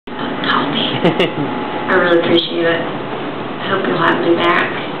I really appreciate it. I hope you'll have me back.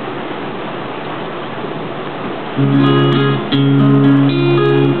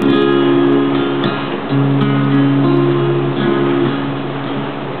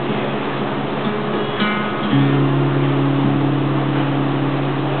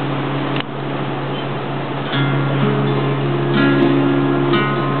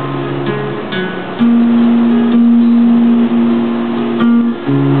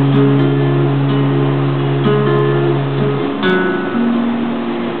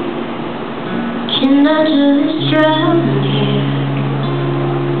 Can I just drown here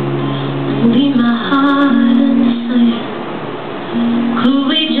and leave my heart in the sand? Could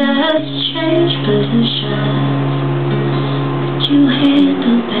we just change positions? Would you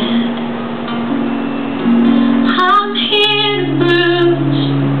handle that? I'm here to bruise,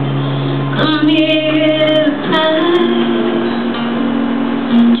 I'm here to fight,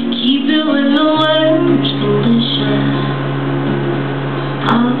 to keep you in the worst condition.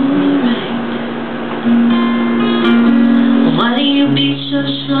 Alright. Why do you beat so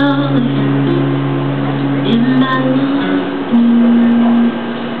slowly?